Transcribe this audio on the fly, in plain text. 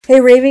Hey,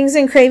 Ravings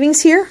and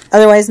Cravings here,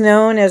 otherwise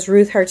known as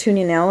Ruth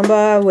Hartunian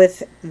Allenbaugh,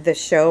 with the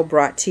show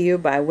brought to you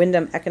by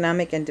Wyndham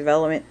Economic and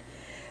Development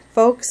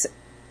folks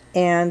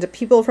and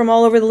people from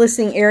all over the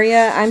listening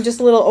area. I'm just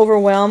a little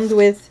overwhelmed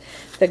with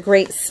the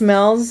great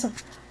smells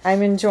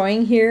I'm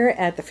enjoying here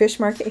at the fish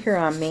market here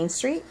on Main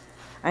Street.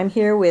 I'm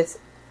here with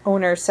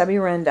owner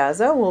Sebi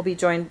Randazzo. We'll be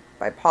joined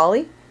by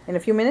Polly in a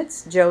few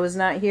minutes. Joe is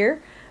not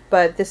here,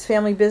 but this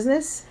family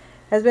business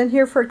has been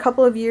here for a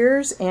couple of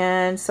years,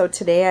 and so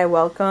today I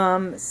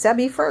welcome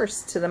Sebi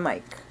first to the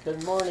mic.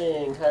 Good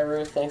morning. Hi,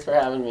 Ruth. Thanks for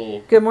having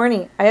me. Good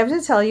morning. I have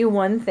to tell you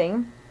one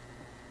thing.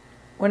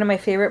 One of my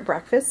favorite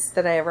breakfasts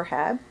that I ever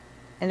had,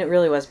 and it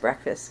really was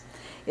breakfast,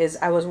 is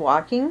I was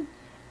walking.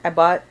 I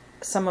bought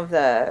some of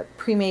the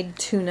pre-made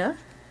tuna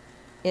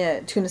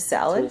salad. Tuna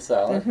salad?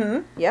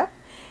 Mm-hmm. Yep.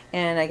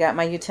 And I got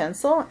my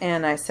utensil,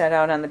 and I sat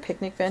out on the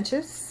picnic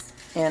benches,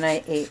 and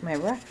I ate my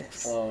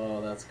breakfast.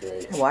 Oh, that's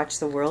great. I watched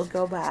the world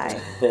go by.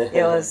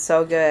 It was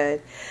so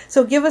good.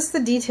 So give us the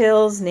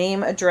details,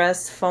 name,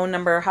 address, phone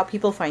number, how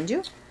people find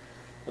you.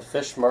 The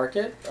Fish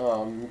Market,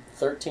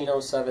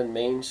 1307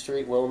 Main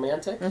Street,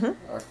 Willimantic.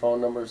 Mm-hmm. Our phone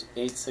number is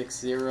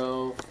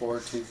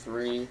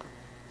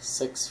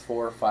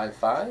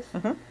 860-423-6455.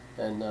 Mm-hmm.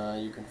 And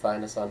you can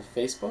find us on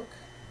Facebook,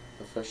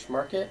 The Fish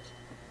Market.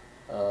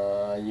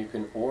 You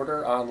can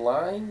order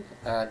online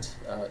at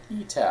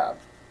eTab.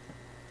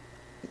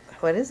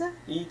 What is that?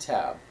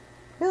 eTab.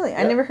 Really? Yep.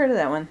 I never heard of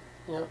that one.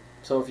 Yeah.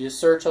 So if you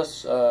search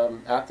us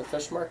at the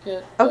Fish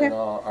Market, okay, then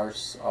our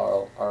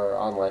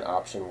online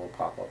option will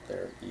pop up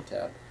there,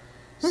 eTab.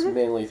 It's Mm-hmm.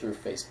 mainly through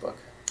Facebook.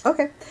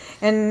 Okay.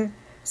 And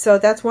so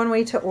that's one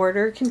way to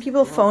order. Can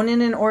people phone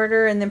in and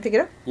order and then pick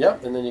it up?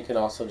 Yep, and then you can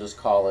also just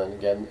call in,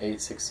 again,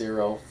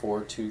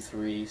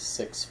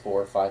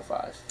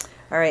 860-423-6455.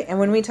 All right. And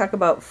when we talk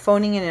about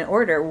phoning in an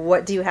order,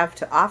 what do you have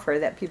to offer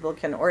that people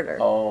can order?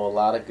 Oh, a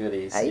lot of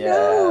goodies. I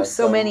know.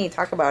 So many.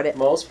 Talk about it.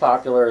 Most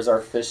popular is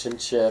our fish and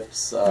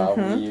chips.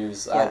 We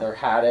use either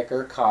haddock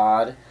or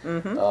cod.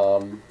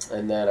 Mm-hmm.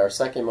 And then our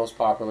second most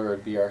popular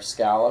would be our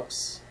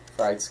scallops,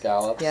 fried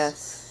scallops.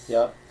 Yes.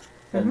 Yep.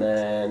 Mm-hmm. And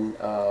then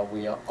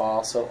we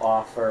also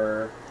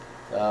offer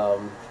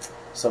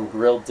some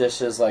grilled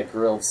dishes like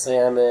grilled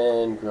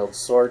salmon, grilled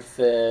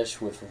swordfish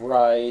with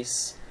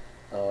rice.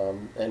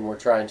 And we're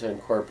trying to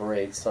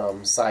incorporate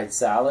some side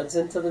salads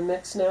into the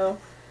mix now.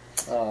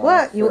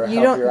 What? You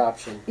don't?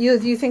 Option.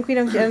 You think we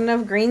don't get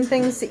enough green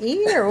things to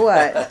eat, or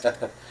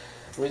what?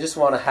 We just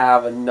want to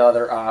have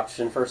another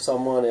option for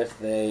someone if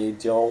they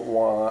don't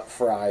want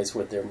fries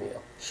with their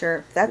meal.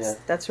 Sure.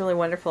 That's really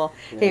wonderful.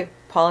 Yeah. Hey,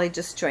 Polly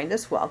just joined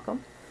us.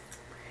 Welcome.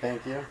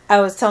 Thank you.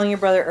 I was telling your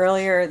brother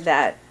earlier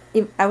that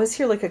I was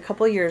here like a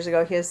couple of years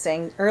ago. He was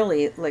saying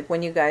early, like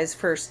when you guys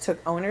first took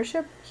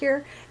ownership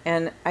here,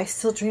 and I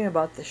still dream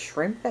about the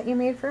shrimp that you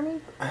made for me.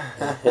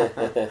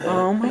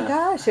 Oh my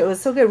gosh, it was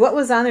so good. What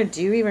was on there?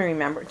 Do you even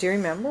remember? Do you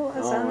remember what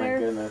was on there? Oh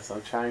my goodness,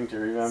 I'm trying to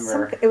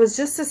remember. It was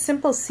just a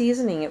simple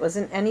seasoning. It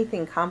wasn't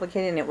anything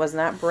complicated, and it was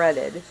not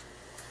breaded.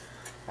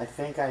 I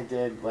think I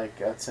did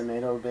like a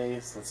tomato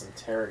base with some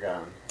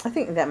tarragon. I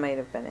think that might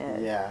have been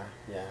it. Yeah.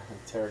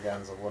 And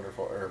tarragon's a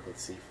wonderful herb with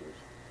seafood.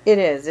 It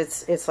is.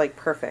 It's like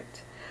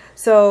perfect.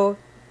 So,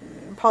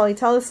 Polly,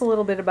 tell us a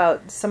little bit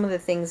about some of the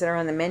things that are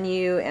on the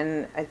menu.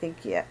 And I think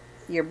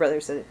your brother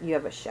said you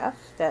have a chef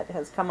that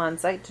has come on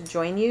site to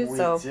join you. We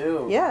so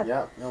do. Yeah.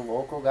 Yep. The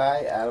local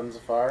guy, Adam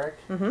Zafarik.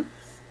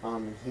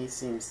 Mm-hmm. He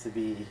seems to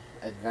be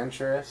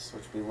adventurous,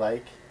 which we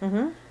like. Mm-hmm.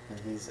 And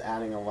he's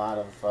adding a lot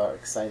of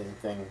exciting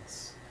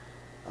things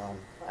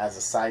as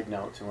a side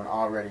note to an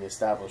already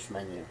established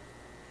menu.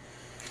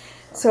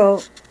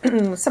 So,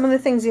 some of the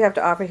things you have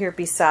to offer here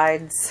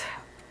besides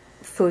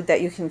food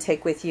that you can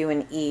take with you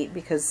and eat,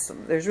 because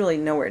there's really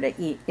nowhere to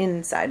eat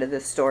inside of the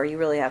store. You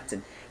really have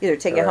to either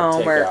take it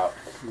home or, out.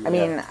 I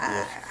mean,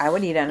 I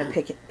would eat on a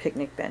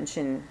picnic bench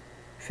in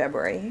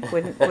February,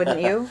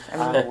 wouldn't you?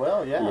 I mean,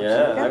 Well, yeah. you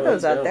got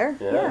those out there.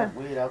 Yeah.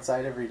 We eat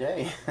outside every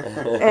day.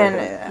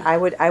 And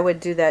I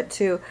would do that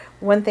too.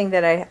 One thing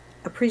that I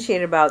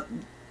appreciate about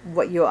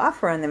what you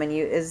offer on the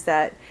menu is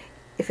that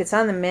if it's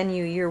on the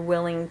menu, you're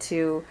willing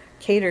to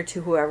cater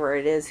to whoever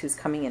it is who's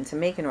coming in to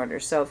make an order.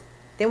 So if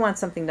they want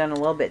something done a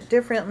little bit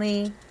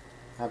differently.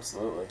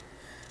 Absolutely.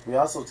 We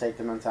also take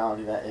the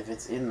mentality that if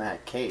it's in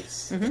that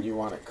case and you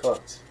want it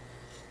cooked,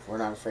 we're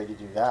not afraid to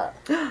do that.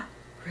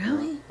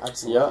 Really?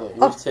 Absolutely.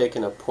 Yeah, we've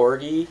taken a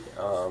porgy,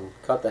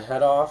 cut the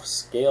head off,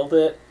 scaled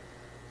it,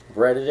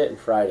 breaded it, and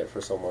fried it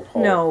for someone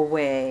whole. No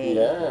way.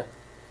 Yeah.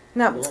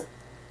 No. Yeah.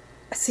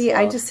 See,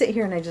 I just sit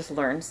here and I just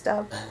learn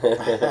stuff.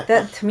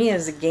 That to me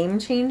is a game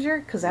changer,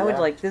 because I would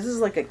this is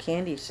like a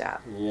candy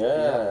shop.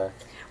 Yeah.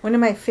 One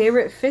of my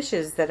favorite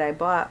fishes that I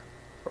bought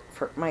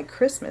for my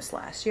Christmas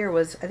last year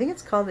was, I think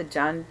it's called the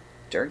John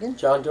Dory.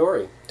 John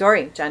Dory.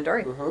 John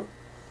Dory. Mm-hmm.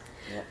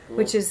 Yeah.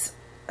 Which is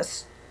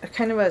a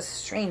kind of a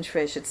strange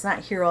fish. It's not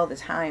here all the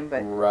time,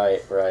 but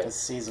Right. It's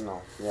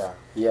seasonal. Yeah.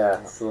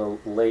 Yeah, it's the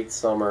late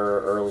summer,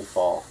 early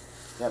fall.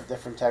 Yep.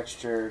 Different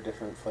texture,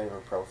 different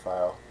flavor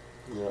profile.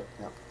 Yep.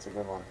 Yep, it's a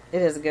good one.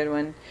 It is a good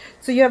one.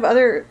 So you have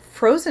other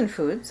frozen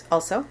foods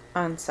also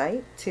on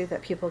site too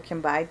that people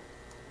can buy.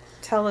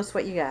 Tell us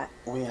what you got.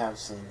 We have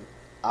some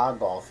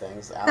oddball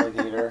things: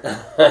 alligator,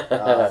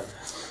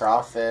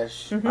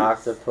 crawfish,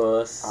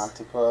 Octopus.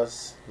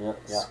 Yep.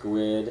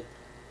 Squid.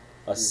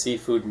 A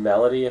seafood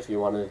melody if you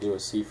wanted to do a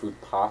seafood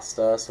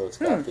pasta. So it's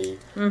got the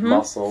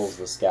mussels,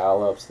 the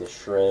scallops, the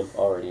shrimp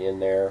already in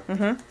there.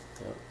 Yep.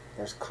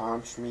 There's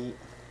conch meat.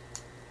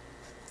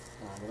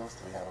 What else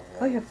do we have over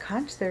there? Oh, you have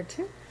conch there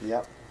too?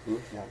 Yep.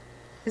 Yep.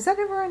 Is that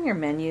ever on your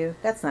menu?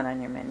 That's not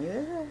on your menu,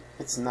 is it?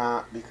 It's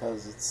not,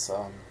 because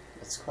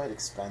it's quite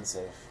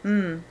expensive.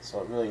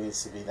 So it really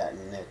needs to be that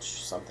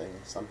niche, something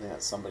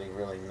that somebody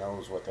really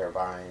knows what they're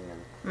buying,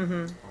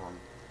 and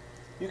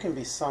you can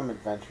be some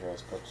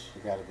adventurous, but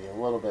you got to be a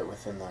little bit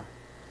within the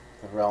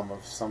realm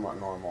of somewhat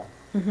normal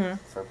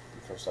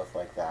for stuff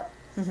like that.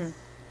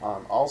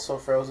 Also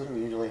frozen,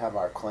 we usually have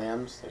our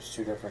clams. There's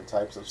 2 different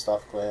types of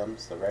stuffed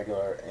clams, the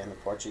regular and the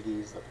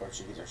Portuguese. The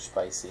Portuguese are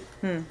spicy.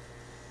 What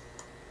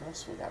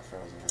else we got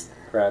frozen in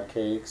there? Crab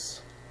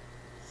cakes.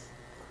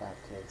 Crab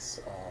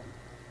cakes.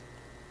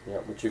 Yeah,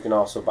 but you can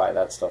also buy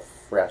that stuff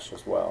fresh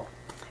as well.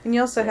 And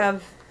you also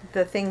have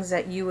the things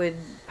that you would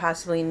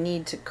possibly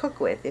need to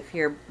cook with if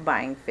you're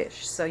buying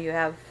fish. So you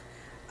have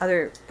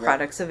other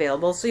products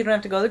available, so you don't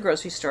have to go to the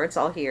grocery store. It's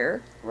all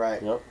here.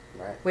 Right. Yep.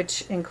 Right.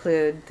 Which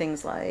include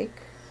things like...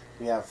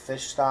 We have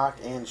fish stock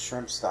and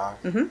shrimp stock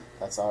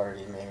that's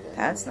already made. And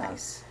that's we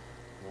nice.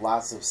 Have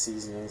lots of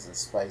seasonings and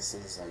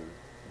spices and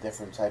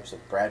different types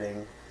of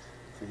breading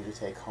for you to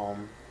take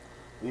home.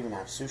 We even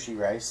have sushi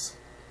rice.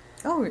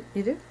 Oh,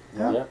 you do?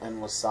 Yeah.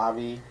 And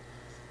wasabi.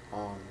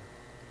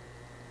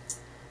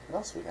 What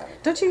else we got?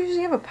 Don't you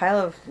usually have a pile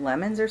of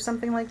lemons or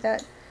something like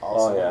that?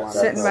 Also yeah.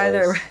 Sitting by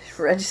the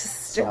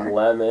register. Some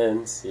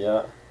lemons,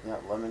 Yeah,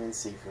 lemon and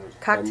seafood.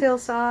 Cocktail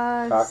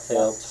sauce.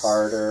 Cocktail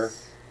tartar.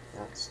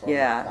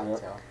 Yeah.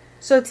 Cocktail.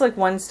 So it's like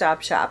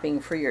one-stop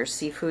shopping for your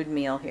seafood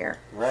meal here.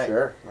 Right.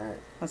 Sure. Right.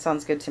 That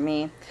sounds good to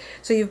me.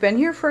 So you've been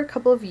here for a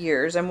couple of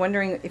years. I'm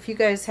wondering if you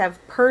guys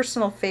have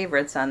personal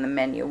favorites on the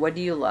menu. What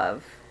do you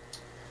love?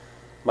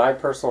 My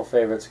personal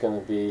favorite's going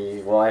to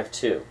be, well, I have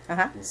 2.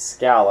 Uh-huh.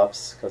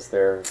 Scallops, because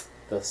they're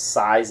the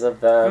size of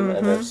them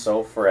and they're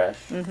so fresh.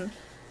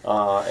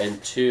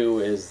 And 2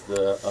 is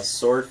a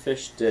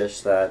swordfish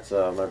dish that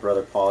my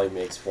brother Paulie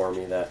makes for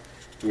me, that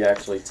he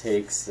actually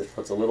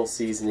puts a little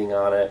seasoning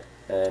on it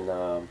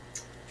and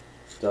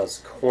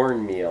does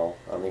cornmeal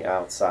on the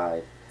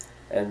outside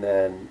and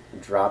then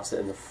drops it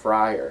in the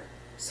fryer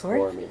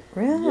for me.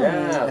 Really?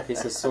 Yeah, a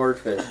piece of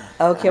swordfish.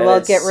 Okay, And well,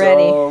 it's get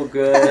ready. so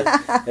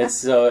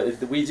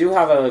good. We do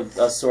have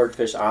a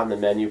swordfish on the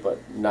menu, but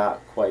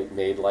not quite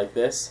made like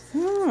this.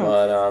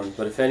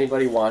 But if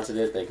anybody wanted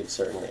it, they could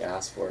certainly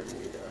ask for it,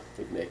 and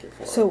we'd make it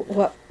for them. So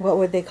what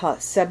would they call it?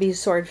 Sebi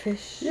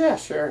swordfish? Yeah,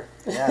 sure.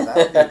 Yeah, that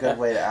would be a good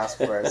way to ask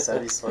for it.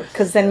 Sebi swordfish.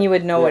 Because then you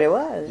would know what it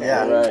was.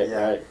 Yeah,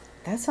 Right.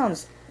 That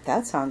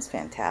sounds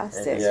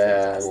fantastic.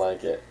 Yeah, I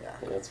like it.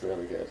 Yeah, it's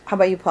really good. How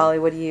about you, Polly?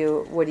 What do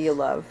you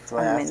love Do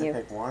on I the have menu? to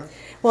pick one?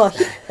 Well,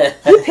 he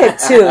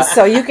picked 2,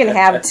 so you can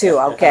have 2.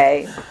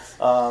 Okay.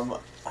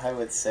 I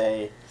would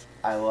say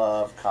I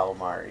love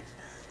calamari.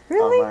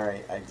 Really?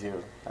 Calamari, I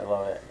do. I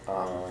love it.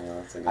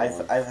 That's a good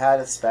one. I've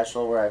had a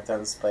special where I've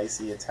done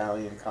spicy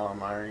Italian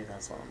calamari.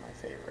 That's one of my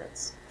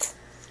favorites.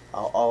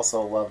 I'll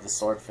also love the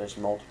swordfish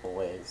multiple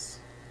ways.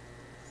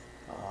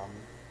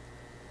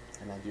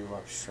 And I do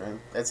love shrimp.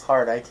 It's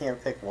hard. I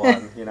can't pick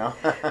one, you know.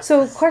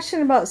 So,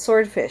 question about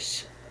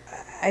swordfish.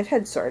 I've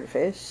had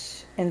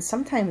swordfish, and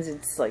sometimes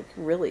it's like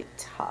really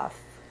tough.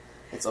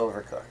 It's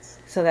overcooked.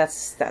 So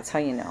that's how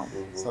you know.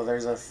 So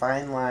there's a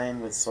fine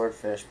line with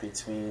swordfish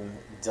between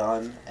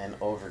done and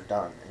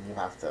overdone, and you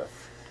have to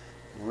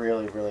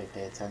really, really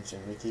pay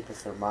attention. We keep a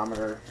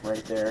thermometer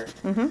right there,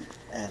 and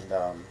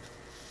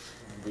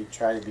we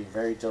try to be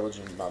very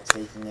diligent about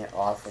taking it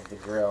off of the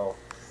grill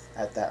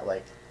at that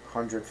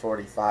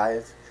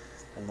 145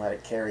 and let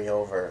it carry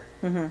over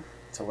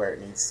to where it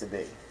needs to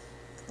be.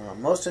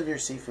 Most of your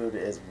seafood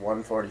is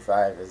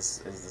 145 is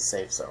the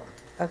safe zone.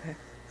 Okay.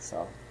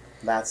 So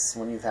that's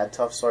when you've had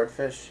tough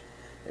swordfish,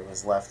 it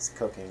was left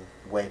cooking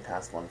way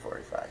past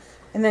 145.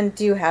 And then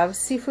do you have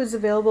seafoods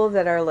available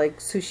that are like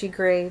sushi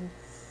grade?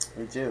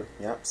 We do,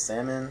 yep.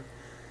 Salmon,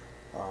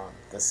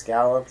 the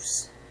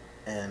scallops,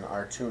 and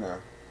our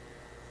tuna.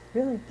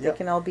 Really? They Yep.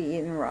 can all be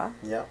eaten raw?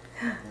 Yep.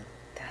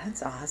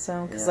 That's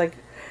awesome. Because Yeah.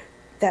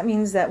 that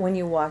means that when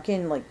you walk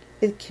in,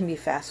 it can be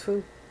fast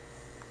food.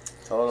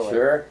 Totally.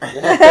 Sure.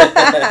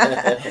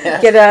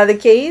 Get out of the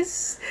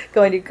case,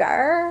 go into your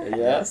car,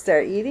 Yeah.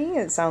 start eating.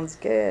 It sounds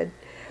good.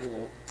 Yeah.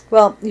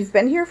 Well, you've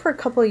been here for a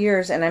couple of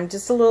years, and I'm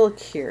just a little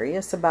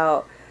curious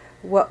about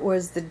what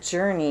was the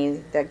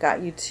journey that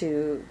got you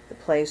to the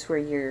place where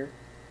you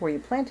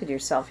planted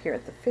yourself here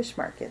at the fish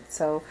market.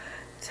 So,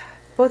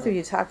 both of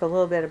you talk a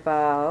little bit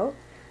about,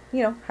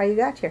 how you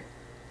got here.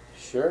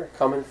 Sure.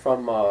 Coming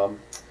from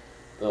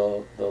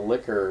the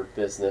liquor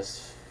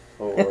business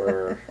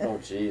for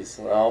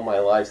all my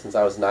life since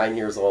I was 9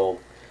 years old.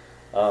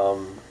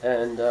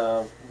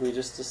 And we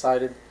just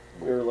decided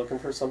we were looking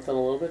for something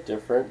a little bit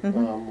different.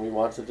 We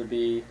wanted to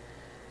be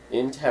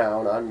in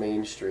town on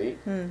Main Street,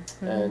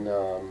 and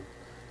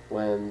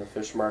when the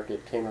fish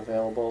market came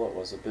available, it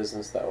was a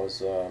business that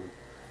was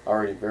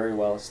already very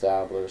well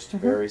established,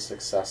 very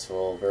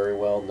successful, very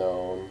well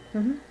known,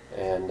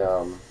 and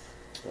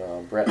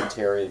Brett and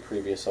Terry, the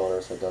previous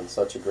owners, had done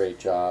such a great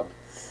job.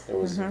 It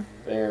was a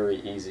very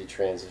easy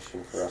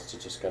transition for us to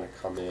just kind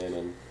of come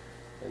in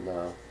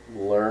and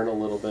learn a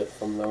little bit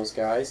from those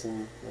guys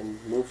and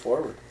move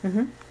forward.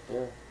 Yeah.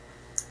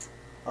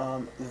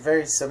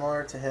 Very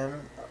similar to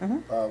him.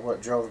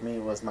 What drove me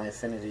was my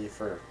affinity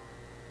for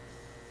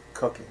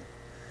cooking.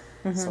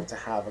 So to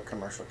have a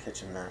commercial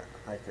kitchen that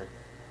I could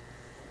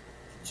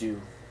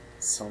do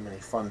so many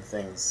fun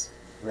things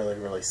really,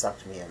 really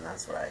sucked me in.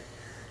 That's what I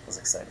was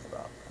excited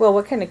about. Well,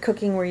 what kind of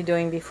cooking were you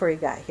doing before you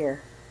got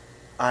here?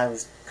 I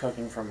was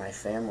cooking for my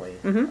family,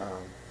 and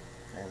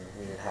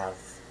we would have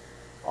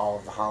all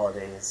of the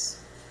holidays,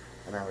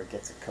 and I would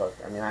get to cook.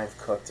 I mean, I've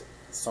cooked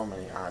so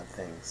many odd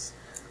things,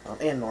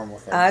 and normal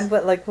things. Odd,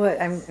 but like what?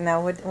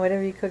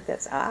 Whatever you cook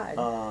that's odd.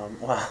 Well,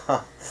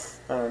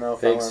 I don't know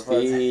if Pigs'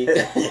 feet.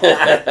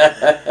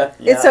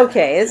 It's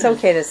okay. It's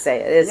okay to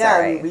say it. It's all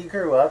right. I mean, we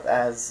grew up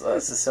as a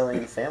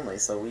Sicilian family,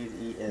 so we've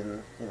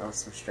eaten,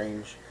 some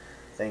strange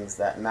things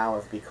that now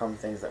have become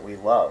things that we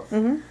love.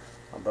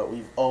 But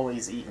we've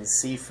always eaten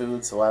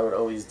seafood, so I would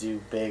always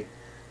do big,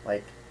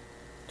 like,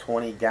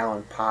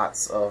 20-gallon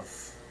pots of,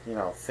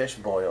 fish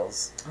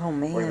boils. Oh,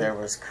 man. Where there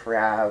was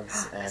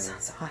crabs and... That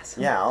sounds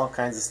awesome. Yeah, all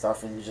kinds of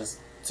stuff, and you just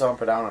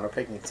dump it out on a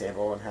picnic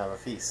table and have a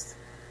feast.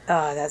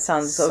 Oh, that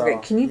sounds so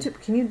great. Can you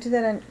do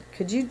that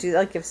could you do,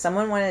 like, if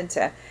someone wanted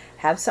to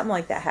have something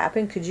like that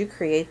happen, could you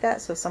create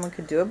that so someone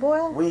could do a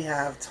boil? We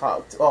have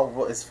talked,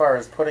 as far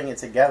as putting it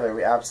together,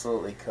 we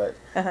absolutely could.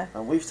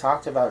 We've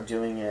talked about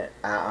doing it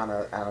on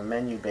a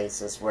menu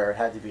basis where it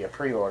had to be a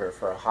pre-order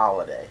for a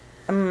holiday.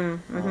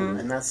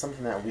 And that's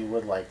something that we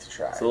would like to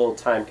try. It's a little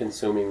time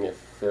consuming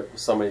if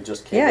somebody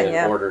just came in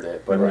and ordered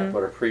it, but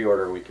a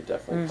pre-order we could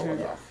definitely pull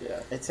it off.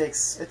 Yeah, it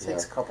takes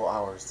a couple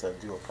hours to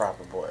do a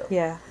proper boil.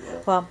 Yeah.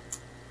 Well,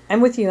 I'm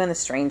with you on the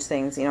strange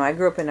things. I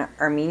grew up in an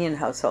Armenian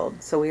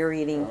household, so we were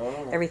eating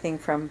everything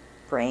from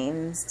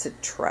brains to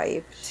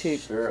tripe to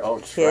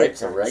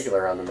tripe's a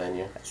regular on the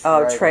menu.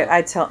 Tripe!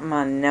 I tell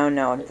them,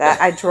 no,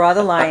 that I draw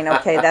the line.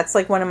 Okay, that's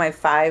like one of my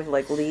 5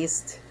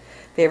 least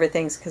favorite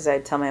things, because I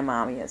tell my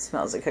mom, it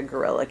smells like a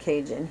gorilla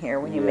cage in here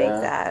when you make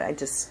that. I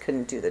just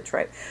couldn't do the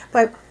tripe.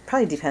 But it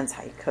probably depends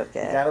how you cook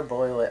it. You gotta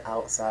boil it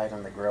outside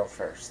on the grill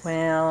first.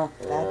 Well,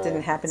 that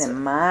didn't happen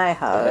in my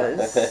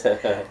house.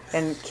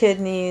 And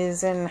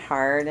kidneys and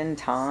heart and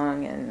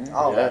tongue and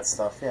all that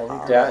stuff.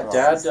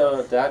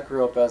 Yeah, Dad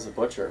grew up as a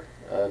butcher,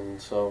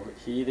 and so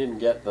he didn't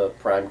get the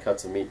prime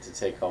cuts of meat to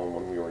take home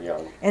when we were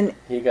young. And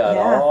he got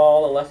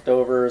all the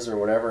leftovers or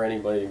whatever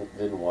anybody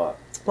didn't want.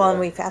 Well,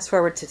 and we fast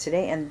forward to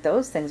today, and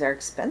those things are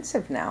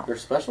expensive now. They're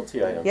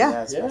specialty items.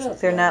 Yeah,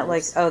 they're not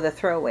like, the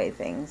throwaway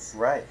things.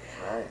 Right.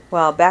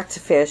 Well, back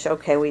to fish.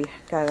 Okay, we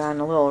got on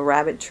a little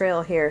rabbit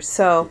trail here.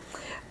 So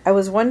I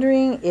was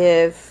wondering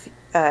if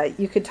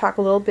you could talk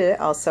a little bit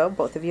also,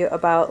 both of you,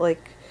 about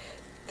like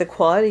the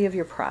quality of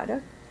your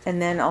product,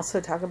 and then also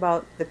talk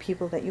about the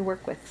people that you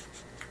work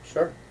with.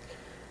 Sure.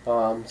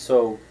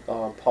 So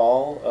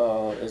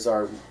Paul is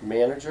our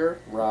manager,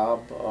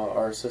 Rob,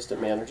 our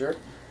assistant manager.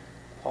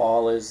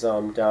 Paul is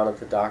down at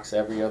the docks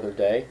every other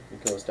day.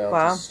 He goes down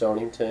to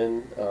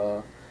Stonington,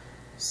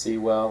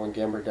 Sewell, and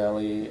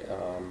Gimberdelli.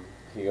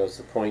 He goes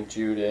to Point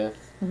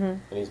Judith, and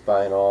he's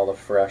buying all the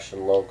fresh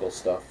and local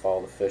stuff,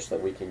 all the fish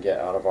that we can get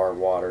out of our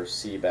waters,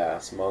 sea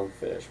bass,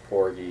 monkfish,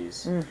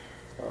 porgies, and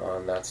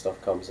that stuff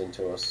comes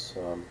into us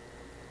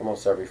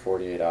almost every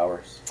 48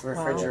 hours.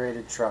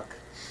 Refrigerated truck.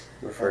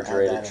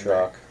 Refrigerated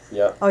truck,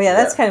 yep. Oh yeah,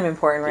 that's kind of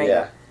important, right?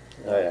 Yeah,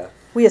 oh yeah.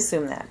 We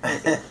assume that,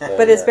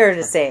 but it's better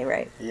to say,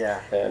 right? Yeah.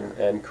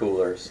 And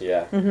coolers,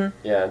 yeah.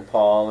 Yeah, and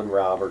Paul and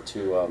Rob are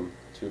two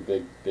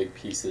big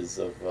pieces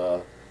of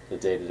the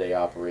day-to-day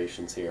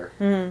operations here.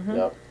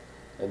 Yep.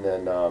 And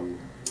then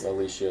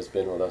Alicia has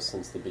been with us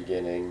since the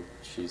beginning.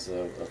 She's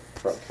a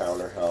front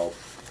counter help,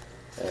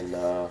 and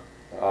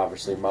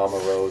obviously Mama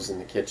Rose in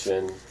the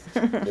kitchen,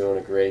 doing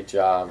a great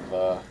job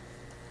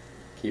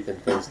keeping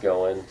things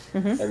going.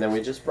 And then we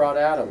just brought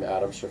Adam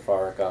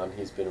Shafarik on.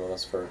 He's been with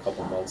us for a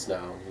couple months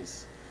now, and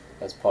he's,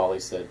 as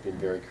Paulie said, been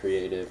very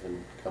creative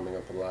and coming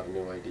up with a lot of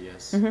new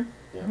ideas.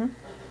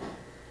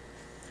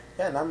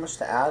 Yeah, not much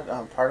to add.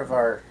 Part of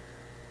our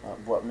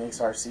what makes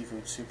our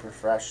seafood super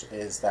fresh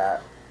is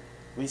that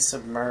we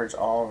submerge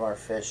all of our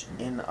fish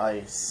in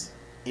ice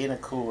in a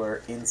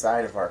cooler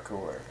inside of our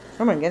cooler.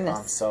 Oh my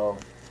goodness. So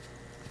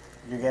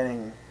you're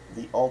getting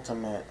the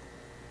ultimate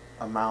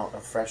amount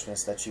of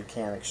freshness that you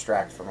can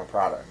extract from a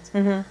product.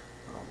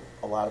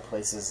 A lot of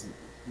places,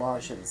 well,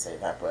 I shouldn't say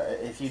that, but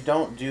if you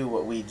don't do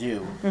what we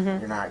do,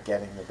 you're not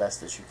getting the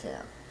best that you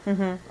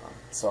can.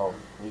 So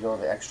we go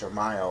the extra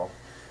mile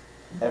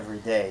every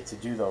day to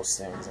do those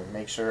things and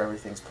make sure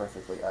everything's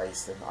perfectly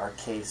iced. In our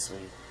case,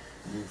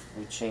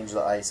 We change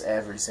the ice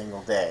every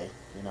single day,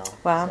 you know.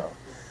 Wow. So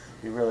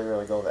we really,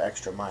 really go the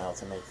extra mile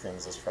to make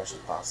things as fresh as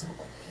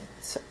possible.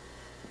 So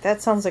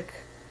that sounds like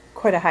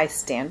quite a high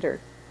standard.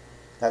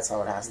 That's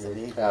how it has to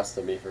be. It has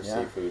to be for Yeah.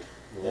 seafood.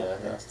 Yeah,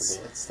 it has to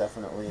be. It's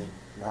definitely,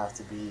 you have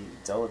to be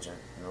diligent.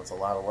 You know, it's a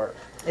lot of work.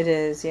 It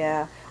is,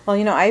 yeah. Well,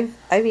 you know, I've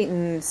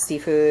eaten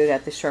seafood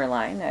at the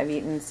shoreline. I've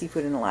eaten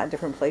seafood in a lot of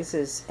different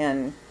places,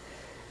 and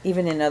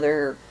even in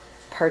other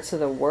parts of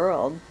the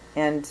world.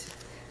 And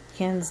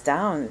hands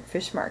down,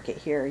 fish market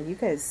here, you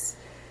guys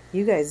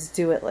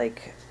do it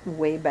like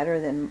way better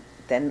than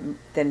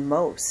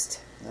most.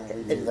 Yeah,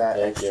 we do that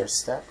Thank extra you.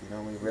 step. You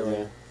know, we really.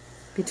 Yeah.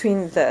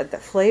 Between the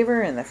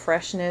flavor and the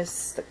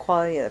freshness, the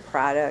quality of the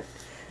product,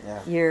 Yeah.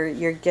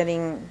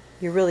 you're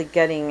really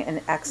getting an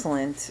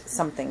excellent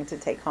something to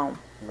take home.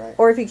 Right.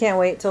 Or if you can't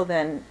wait till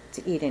then,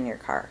 to eat in your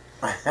car.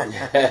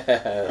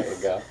 There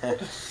you go.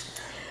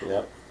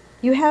 Yep.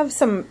 You have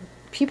some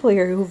people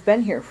here who've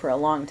been here for a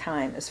long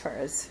time as far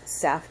as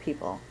staff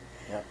people.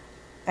 Yep.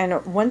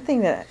 And one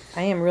thing that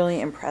I am really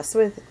impressed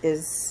with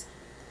is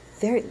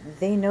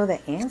they know the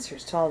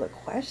answers to all the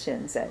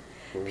questions that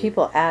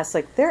people ask.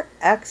 Like, they're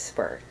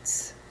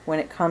experts when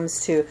it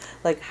comes to,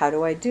 like, how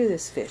do I do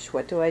this fish?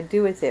 What do I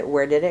do with it?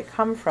 Where did it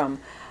come from?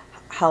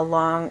 How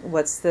long?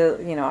 What's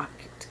the, you know,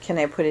 can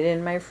I put it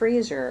in my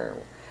freezer?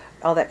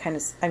 All that kind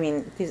of, I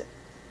mean, these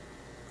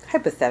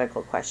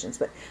hypothetical questions.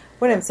 But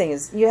what I'm saying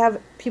is, you have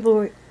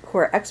people who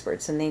are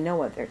experts and they know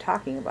what they're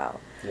talking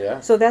about. Yeah.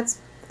 So that's,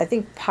 I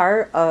think,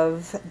 part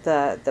of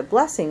the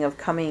blessing of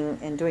coming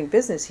and doing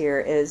business here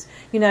is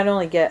you not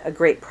only get a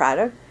great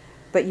product,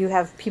 but you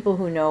have people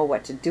who know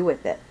what to do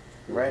with it.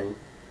 Right. Mhm.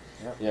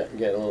 Yep. Yeah,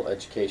 get a little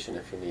education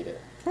if you need it.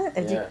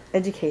 Yeah,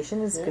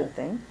 education is a good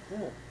thing. Yeah.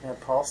 Yeah,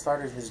 Paul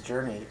started his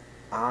journey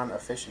on a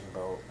fishing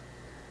boat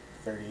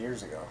 30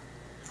 years ago.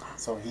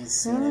 So he's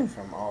seen it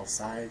from all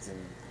sides, and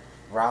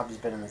Rob's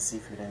been in the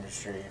seafood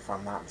industry, if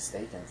I'm not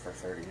mistaken, for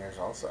 30 years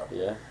also.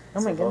 Yeah.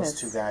 Oh my goodness. Those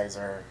two guys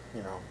are,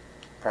 you know,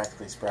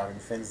 practically sprouting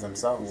fins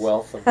themselves.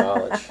 Wealth of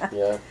knowledge.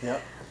 Yeah.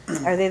 Yep.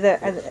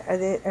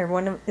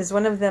 Is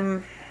one of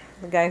them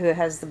the guy who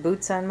has the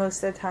boots on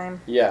most of the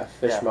time? Yeah,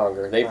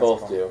 fishmonger. They That's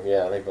both Paul. do.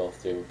 Yeah, they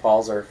both do.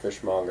 Paul's our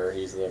fishmonger.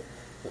 He's the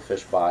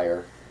fish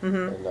buyer,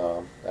 Mm-hmm.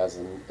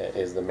 and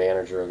is the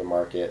manager of the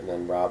market. And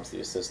then Rob's the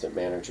assistant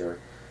manager,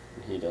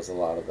 and he does a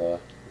lot of the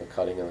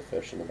cutting of the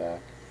fish in the back.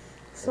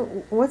 So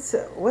what's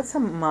a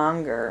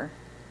monger?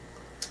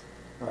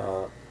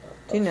 Uh,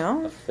 Do you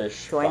know? A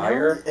fish Do I know?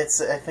 buyer?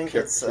 I think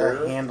Pure- it's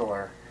pure? a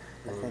handler,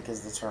 I think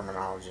is the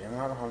terminology. I'm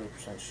not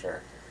 100%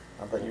 sure.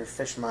 But your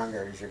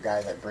fishmonger is your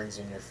guy that brings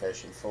in your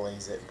fish and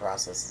fillets it and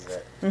processes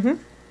it. Mm-hmm.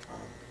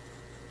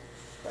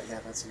 But yeah,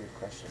 that's a good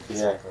question. Yeah,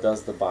 Exactly.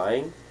 does the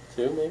buying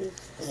too, maybe?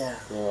 Yeah.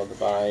 You know, the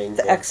buying,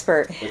 The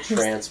expert. the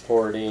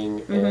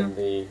transporting, and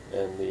the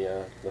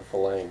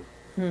filleting.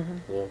 Mm-hmm.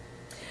 Yeah.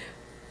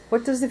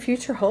 What does the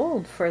future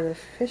hold for the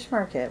fish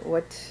market?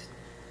 What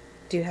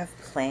do you have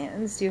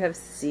plans? Do you have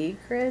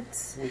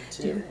secrets? We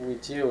do. We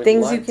do. We'd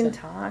Things like you can to-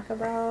 talk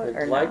about I'd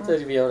or like not?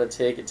 to be able to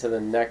take it to the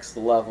next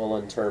level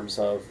in terms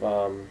of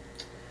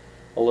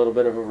a little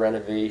bit of a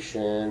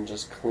renovation,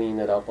 just clean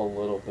it up a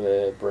little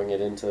bit, bring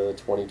it into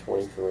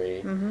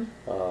 2023,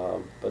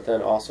 Mm-hmm. but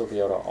then also be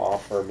able to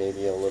offer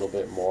maybe a little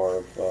bit more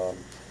of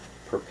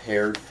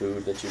prepared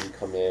food that you can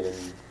come in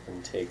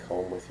and take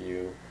home with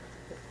you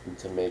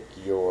to make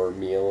your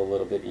meal a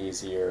little bit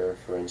easier.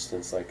 For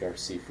instance, like our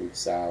seafood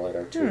salad,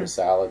 our tuna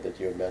salad that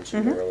you had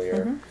mentioned Mhm,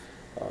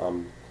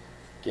 earlier.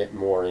 Get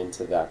more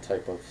into that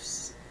type of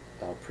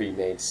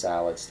pre-made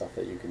salad stuff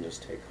that you can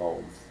just take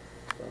home.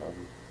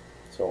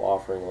 So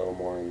offering a little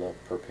more in the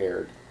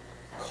prepared,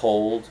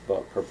 cold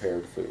but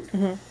prepared food.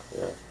 Mhm.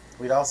 Yeah.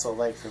 We'd also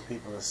like for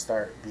people to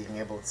start being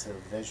able to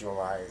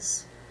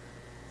visualize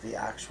the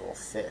actual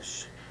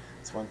fish.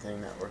 It's one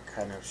thing that we're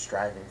kind of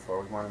striving for.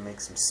 We want to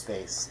make some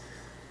space.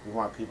 We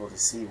want people to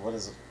see what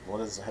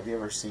is. Have you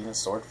ever seen a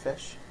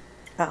swordfish?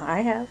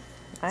 I have.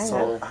 I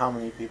So have. how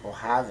many people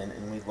haven't?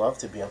 And we'd love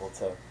to be able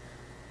to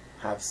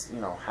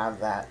have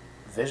that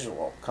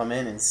visual. Come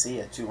in and see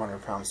a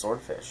 200-pound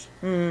swordfish,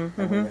 and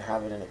we Mm-hmm. would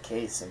have it in a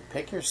case and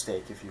pick your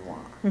steak if you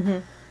want.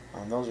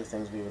 Mm-hmm. Those are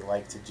things we would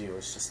like to do.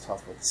 It's just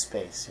tough with the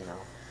space, you know.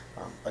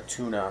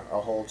 A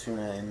whole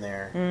tuna in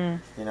there,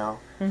 you know.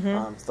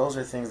 Mm-hmm. Those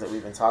are things that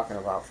we've been talking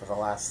about for the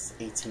last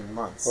 18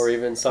 months. Or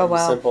even something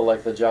wow. simple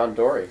like the John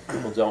Dory.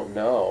 People don't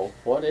know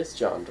what is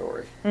John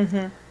Dory.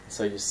 Mm-hmm.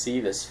 So you see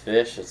this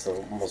fish, it's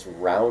almost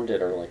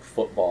rounded or like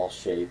football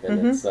shape,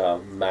 and Mhm. its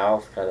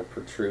mouth kind of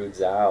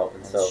protrudes out,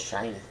 and It's so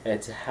shiny.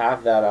 and to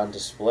have that on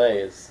display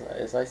is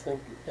I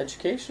think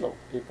educational.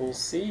 People will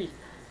see,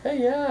 hey,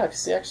 yeah,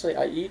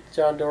 I eat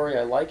John Dory,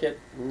 I like it.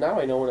 Now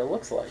I know what it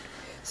looks like.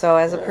 So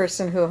as a Yeah.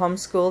 person who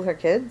homeschooled her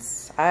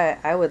kids,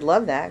 I would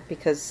love that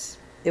because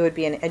it would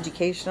be an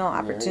educational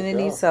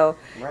opportunity. go. So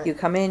Right. you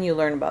come in, you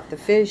learn about the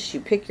fish,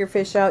 you pick your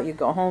fish out, you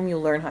go home, you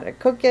learn how to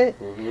cook it,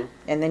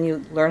 and then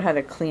you learn how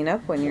to clean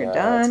up when you're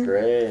done. That's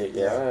great.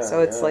 Yeah.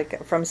 So it's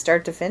like from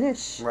start to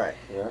finish. Right.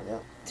 Yeah. Yeah.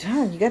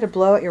 John, you got to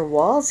blow out your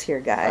walls here,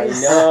 I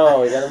guys.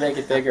 know. We got to make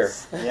it bigger.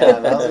 Yeah,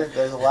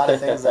 there's a lot of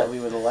things that we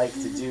would like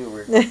to do.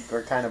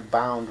 We're kind of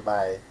bound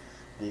by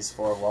these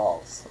four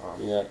walls.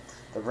 Yeah.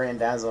 The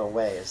Randazzo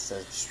way is to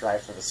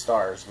strive for the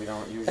stars. We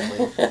don't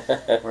usually,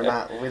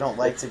 we don't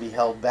like to be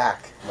held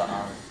back. But,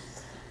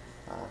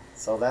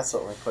 so that's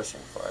what we're pushing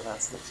for.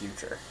 That's the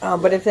future.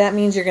 But if that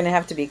means you're going to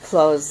have to be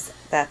closed,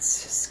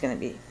 that's just going to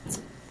be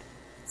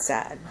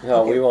sad.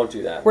 No, Okay. we won't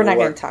do that. We're not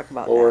going to talk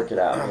about We'll that. work it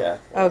out. Yeah.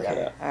 We'll work it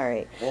Okay, out. all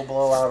right. We'll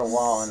blow out a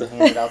wall and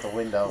hand it out the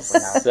window if we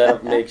have to. Set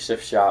up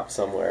makeshift shop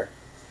somewhere.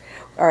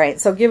 All right,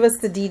 so give us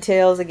the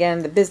details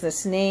again, the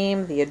business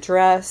name, the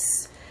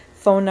address,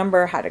 phone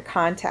number, how to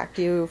contact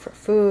you for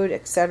food,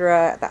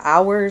 etc. The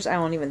hours, I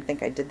don't even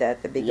think I did that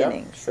at the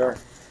beginning. Yep, sure.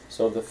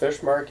 So the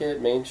Fish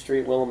Market, Main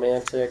Street,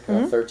 Willimantic,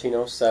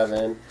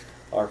 1307.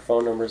 Our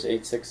phone number is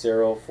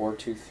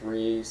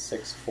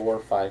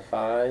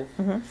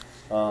 860-423-6455.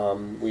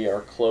 We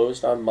are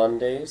closed on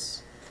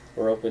Mondays.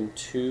 We're open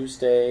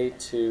Tuesday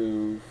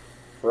to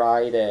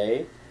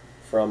Friday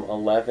from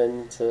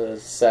 11 to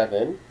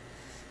 7.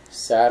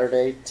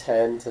 Saturday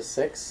 10 to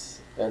 6.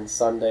 And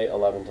Sunday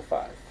 11 to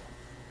 5.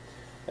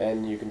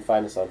 And you can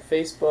find us on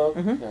Facebook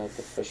at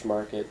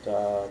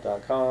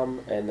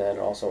thefishmarket.com, and then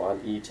also on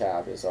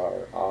eTab is our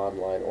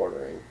online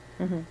ordering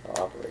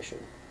operation.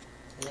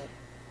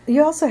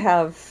 You also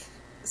have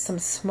some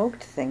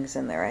smoked things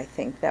in there, I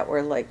think, that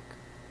were like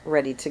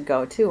ready to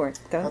go too, don't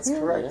That's you?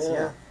 correct, Yeah.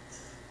 yeah.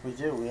 We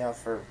do. We have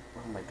oh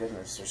my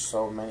goodness, there's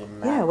so many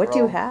mackerel, Yeah, what do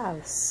you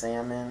have?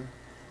 salmon,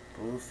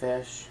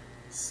 bluefish,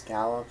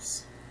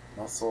 scallops,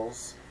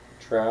 mussels,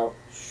 Trout.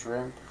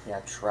 shrimp,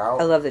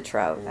 trout. I love the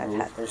trout. I've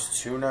had. There's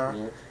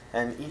tuna,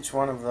 and each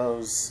one of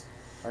those,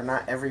 or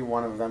not every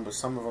one of them, but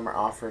some of them are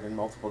offered in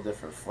multiple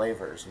different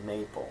flavors: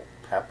 maple,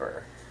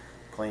 pepper,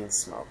 plain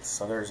smoked.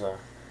 So there's a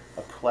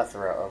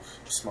plethora of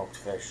smoked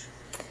fish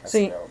that's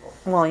available.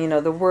 Well,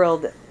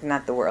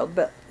 not the world,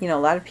 but a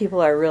lot of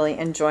people are really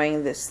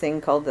enjoying this thing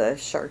called the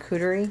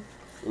charcuterie.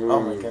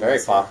 Oh my goodness, Very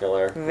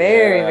popular.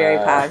 Very, very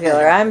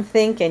popular. I'm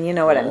thinking, you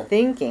know what I'm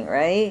thinking,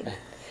 right?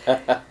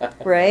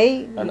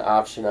 Right? An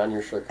option on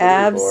your charcuterie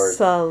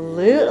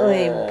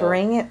Absolutely. board. Yeah.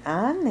 Bring it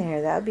on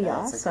there. That'd be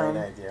That's awesome.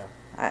 a great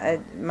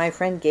idea. My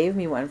friend gave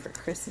me one for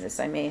Christmas.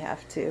 I may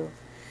have to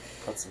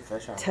Put some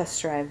fish on. test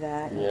drive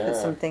that and put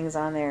Yeah. some things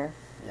on there.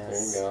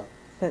 Yes. There you go.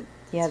 But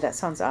yeah, that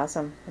sounds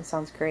awesome. That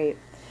sounds great.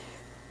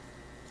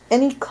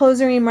 Any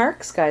closing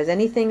remarks, guys?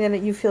 Anything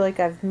that you feel like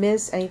I've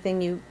missed?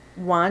 Anything you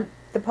want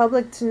the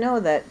public to know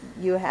that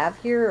you have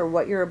here or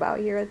what you're about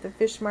here at the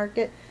fish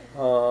market?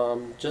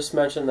 Just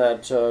mention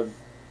that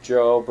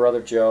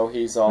Brother Joe,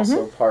 he's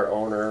also part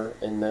owner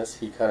in this.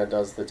 He kind of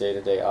does the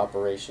day-to-day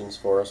operations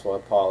for us while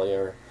Polly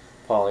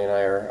and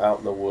I are out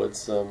in the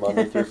woods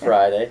Monday through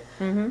Friday.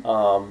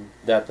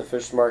 That the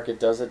fish market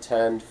does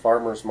attend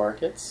farmers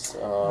markets.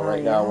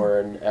 Right now we're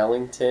in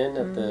Ellington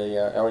at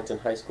the Ellington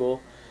High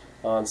School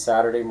on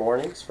Saturday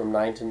mornings from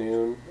 9 to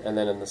noon. And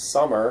then in the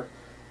summer,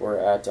 we're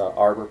at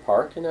Arbor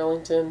Park in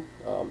Ellington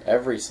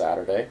every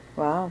Saturday.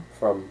 Wow.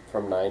 From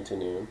 9 to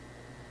noon.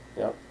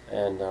 Yep.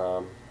 And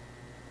that's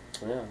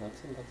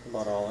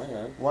about all I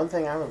had. One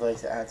thing I would like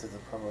to add to the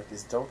public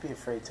is don't be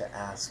afraid to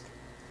ask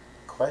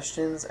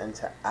questions and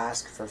to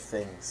ask for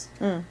things.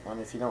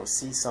 If you don't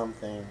see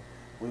something,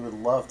 we would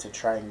love to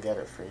try and get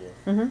it for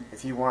you.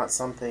 If you want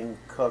something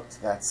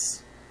cooked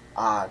that's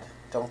odd,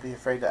 don't be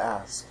afraid to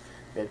ask.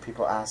 We had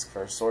people ask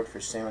for a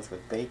swordfish sandwich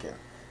with bacon.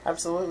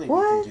 Absolutely, we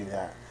can do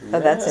that. Oh,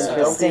 that's So don't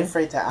be interesting.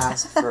 afraid to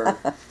ask for.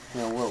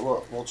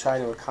 We'll try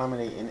to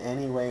accommodate in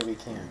any way we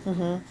can.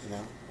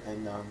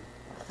 And I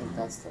think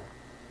that's the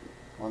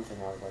one thing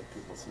I would like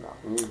people to know.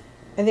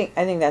 I think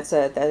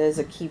that is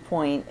a key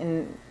point.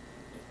 And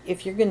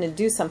if you're going to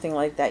do something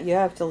like that, you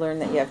have to learn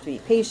that you have to be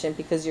patient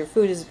because your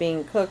food is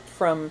being cooked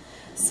from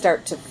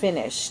start to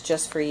finish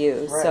just for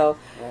you. Right, So,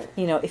 right.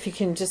 if you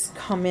can just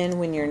come in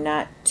when you're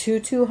not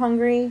too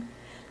hungry,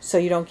 so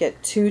you don't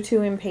get too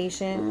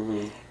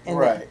impatient. And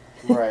Right.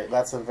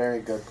 That's a very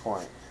good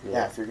point.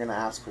 Yeah, if you're going to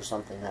ask for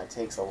something that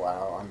takes a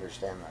while,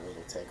 understand that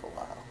it'll take a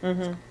while.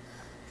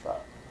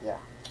 But, yeah.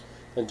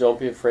 And don't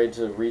be afraid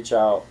to reach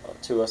out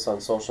to us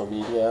on social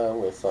media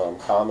with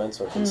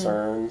comments or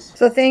concerns.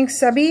 So thanks,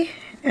 Subby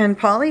and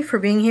Polly, for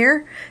being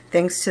here.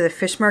 Thanks to the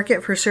Fish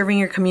Market for serving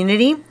your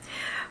community.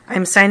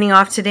 I'm signing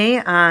off today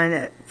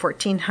on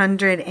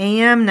 1400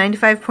 AM,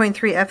 95.3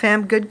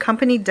 FM, Good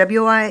Company,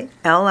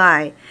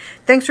 WILI.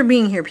 Thanks for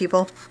being here,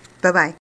 people. Bye-bye.